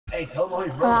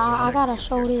I gotta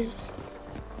show this.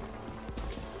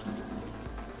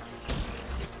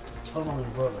 Tell him I'm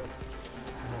his brother.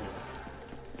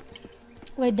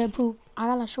 Wait, Deadpool. I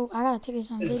gotta take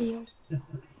this on video.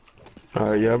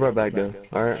 Alright, yeah, I'll be right back though.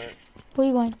 Alright. Where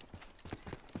you going?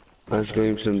 I'm just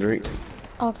getting some drink.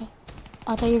 Okay.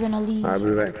 I thought you were gonna leave. I'll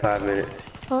be back 5 minutes.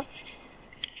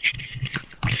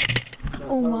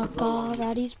 Oh my god,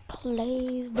 got these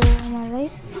plays though, am I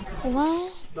right?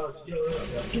 What?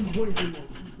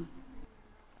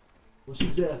 What's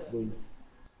your death, baby?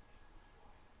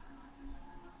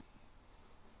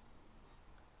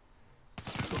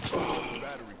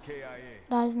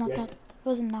 That is not that. It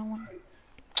wasn't that one.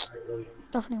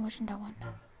 Definitely wasn't that one.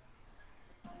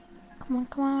 Come on,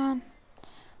 come on.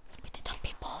 Let's beat the dumb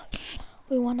people.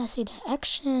 We wanna see the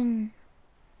action.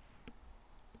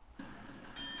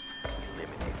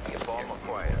 Eliminate the bomb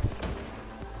acquired.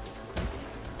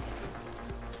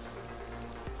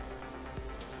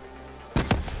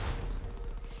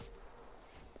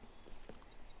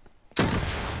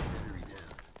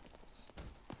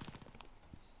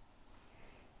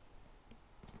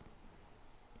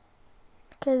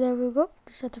 Okay, there we go.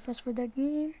 Just have to fast for that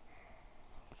game.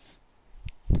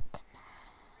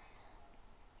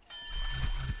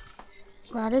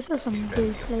 Wow, this is some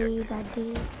big plays I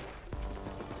did.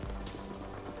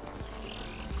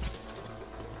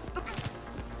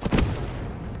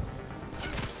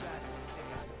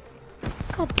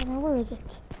 God damn it, where is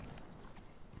it?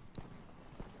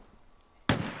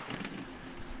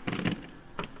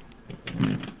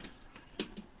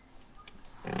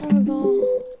 There we go.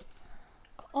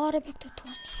 Go all the way back to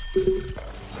 20.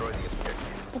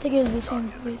 I think it was this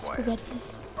one, please. We got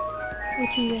this. Wait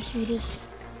till you guys see this.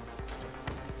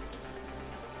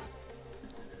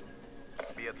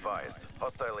 Be advised,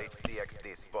 hostile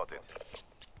HCXD spotted.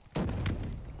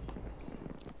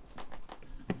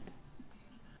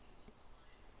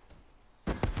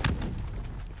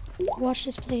 Watch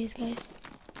this plays, guys.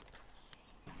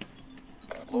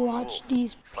 Watch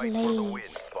these Fight for the win.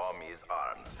 plays. Bomb is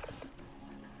armed.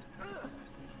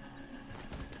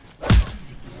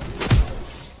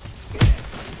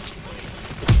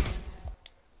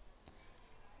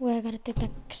 Wait, I gotta take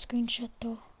that screenshot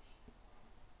though.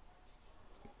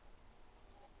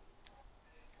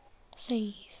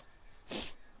 Save.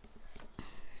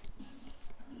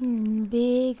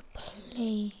 Big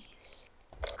plays.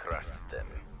 Crushed them.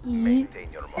 Yep.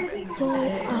 Maintain your momentum. So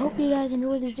I hope you guys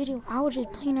enjoyed this video. I was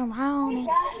just playing around and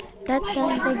that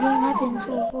game happened.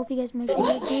 So I hope you guys make sure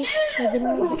you guys do. If you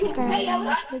didn't, subscribe and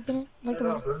make sure you didn't like the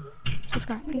button.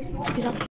 Subscribe, please. Peace out.